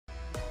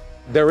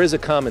There is a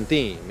common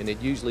theme, and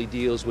it usually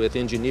deals with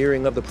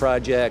engineering of the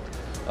project,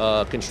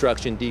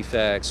 construction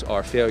defects,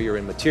 or failure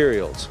in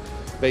materials.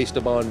 Based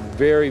upon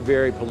very,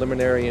 very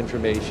preliminary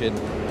information,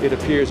 it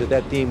appears that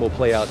that theme will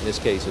play out in this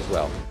case as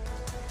well.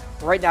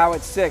 Right now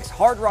at 6,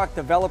 Hard Rock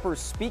developers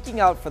speaking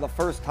out for the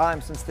first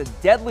time since the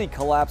deadly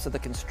collapse of the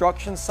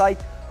construction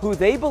site, who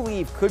they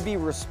believe could be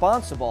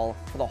responsible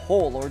for the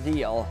whole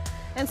ordeal.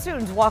 And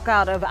students walk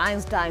out of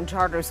Einstein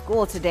Charter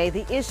School today,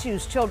 the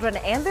issues children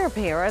and their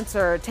parents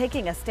are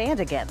taking a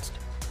stand against.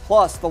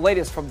 Plus, the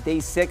latest from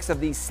day 6 of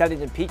the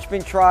Senate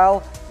impeachment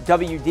trial.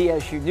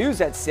 WDSU News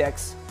at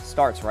 6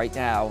 starts right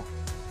now.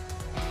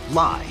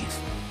 Live,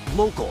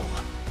 local,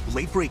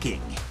 late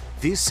breaking.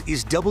 This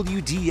is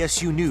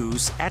WDSU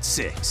News at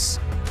 6.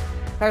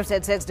 First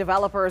at 6,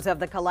 developers of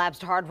the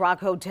collapsed Hard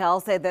Rock Hotel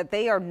say that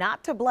they are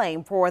not to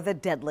blame for the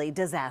deadly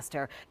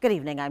disaster. Good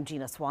evening, I'm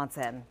Gina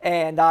Swanson.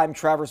 And I'm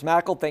Travers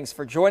Mackle. Thanks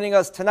for joining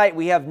us tonight.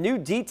 We have new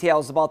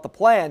details about the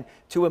plan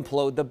to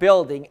implode the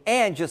building.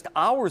 And just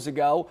hours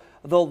ago,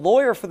 the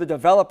lawyer for the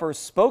developers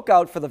spoke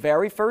out for the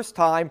very first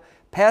time,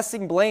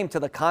 passing blame to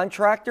the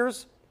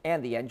contractors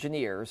and the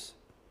engineers.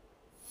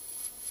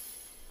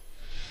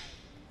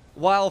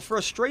 While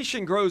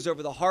frustration grows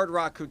over the Hard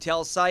Rock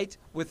Hotel site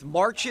with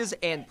marches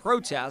and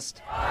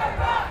protests, Hard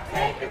Rock,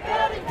 take the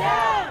building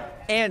down!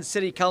 And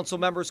city council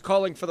members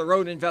calling for their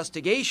own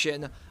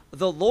investigation,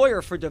 the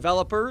lawyer for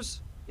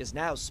developers is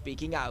now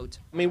speaking out.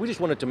 I mean, we just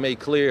wanted to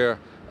make clear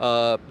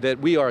that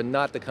we are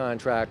not the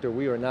contractor,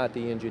 we are not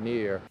the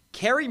engineer.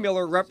 Carrie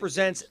Miller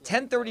represents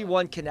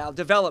 1031 Canal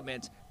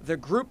Development, the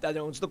group that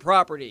owns the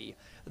property.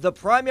 The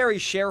primary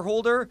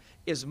shareholder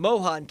is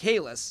Mohan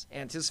Kalis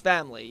and his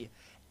family.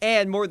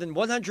 And more than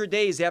 100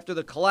 days after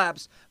the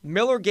collapse,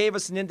 Miller gave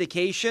us an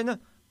indication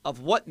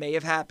of what may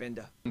have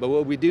happened. But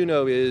what we do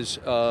know is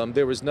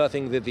there was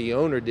nothing that the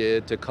owner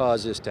did to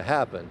cause this to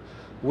happen.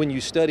 When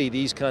you study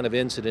these kind of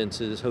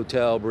incidences,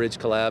 hotel, bridge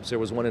collapse, there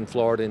was one in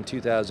Florida in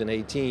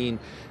 2018,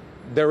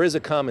 there is a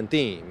common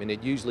theme, and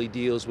it usually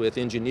deals with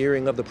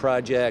engineering of the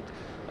project,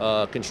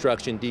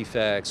 construction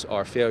defects,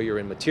 or failure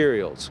in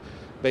materials.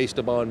 Based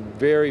upon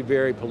very,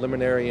 very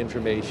preliminary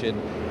information,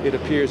 it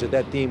appears that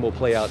that theme will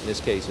play out in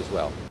this case as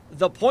well.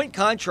 The point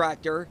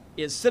contractor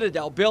is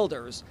Citadel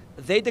Builders.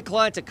 They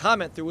declined to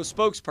comment through a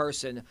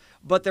spokesperson,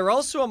 but they're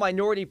also a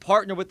minority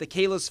partner with the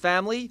Kalis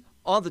family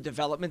on the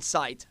development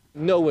site.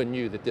 No one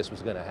knew that this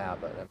was going to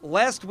happen.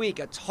 Last week,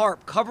 a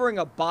tarp covering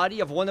a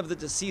body of one of the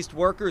deceased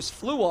workers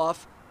flew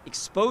off,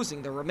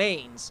 exposing the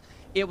remains.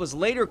 It was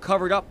later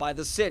covered up by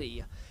the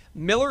city.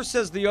 Miller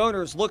says the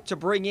owners look to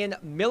bring in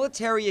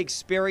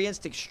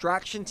military-experienced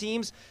extraction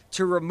teams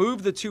to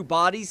remove the two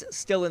bodies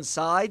still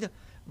inside,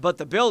 but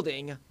the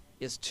building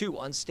is too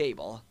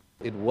unstable.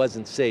 It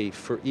wasn't safe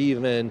for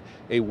even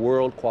a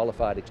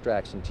world-qualified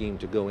extraction team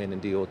to go in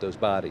and deal with those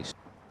bodies.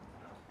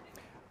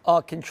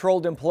 A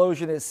controlled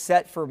implosion is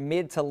set for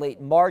mid to late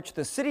March.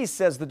 The city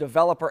says the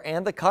developer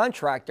and the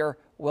contractor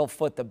will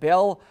foot the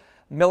bill.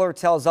 Miller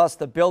tells us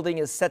the building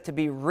is set to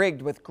be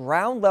rigged with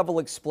ground-level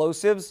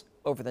explosives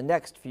over the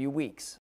next few weeks.